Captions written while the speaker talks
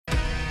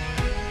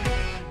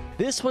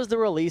This was the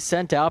release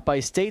sent out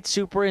by State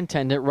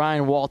Superintendent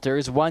Ryan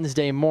Walters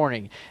Wednesday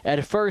morning,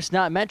 at first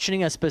not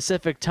mentioning a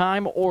specific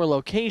time or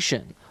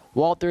location.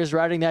 Walters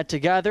writing that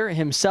together,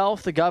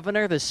 himself, the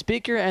governor, the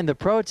speaker, and the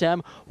pro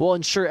tem will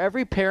ensure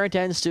every parent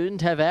and student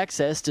have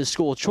access to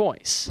school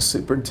choice.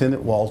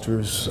 Superintendent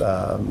Walters,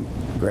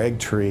 Greg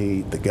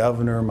Tree, the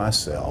governor,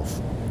 myself,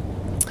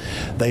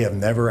 they have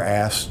never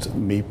asked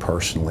me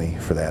personally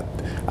for that.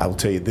 I will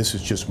tell you, this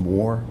is just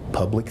more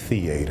public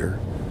theater.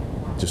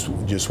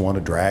 Just want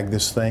to drag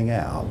this thing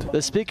out.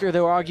 The speaker,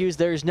 though, argues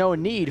there's no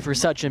need for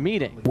such a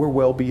meeting. We're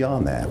well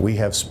beyond that. We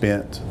have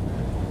spent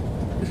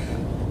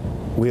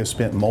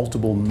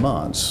multiple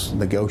months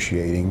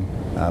negotiating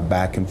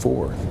back and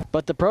forth.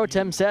 But the pro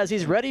tem says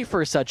he's ready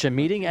for such a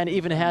meeting and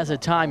even has a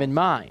time in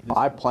mind.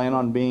 I plan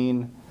on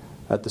being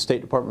at the State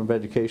Department of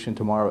Education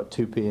tomorrow at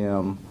 2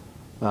 p.m.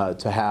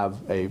 To have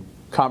a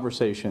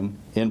conversation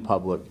in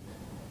public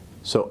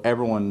so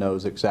everyone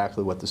knows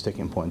exactly what the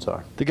sticking points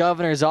are. The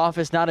governor's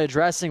office not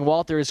addressing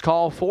Walters'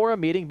 call for a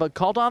meeting, but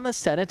called on the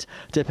Senate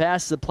to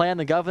pass the plan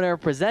the governor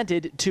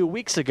presented 2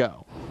 weeks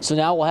ago. So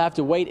now we'll have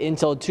to wait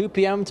until 2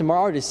 p.m.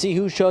 tomorrow to see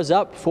who shows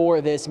up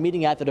for this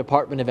meeting at the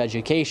Department of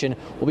Education.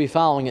 We'll be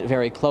following it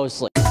very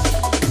closely.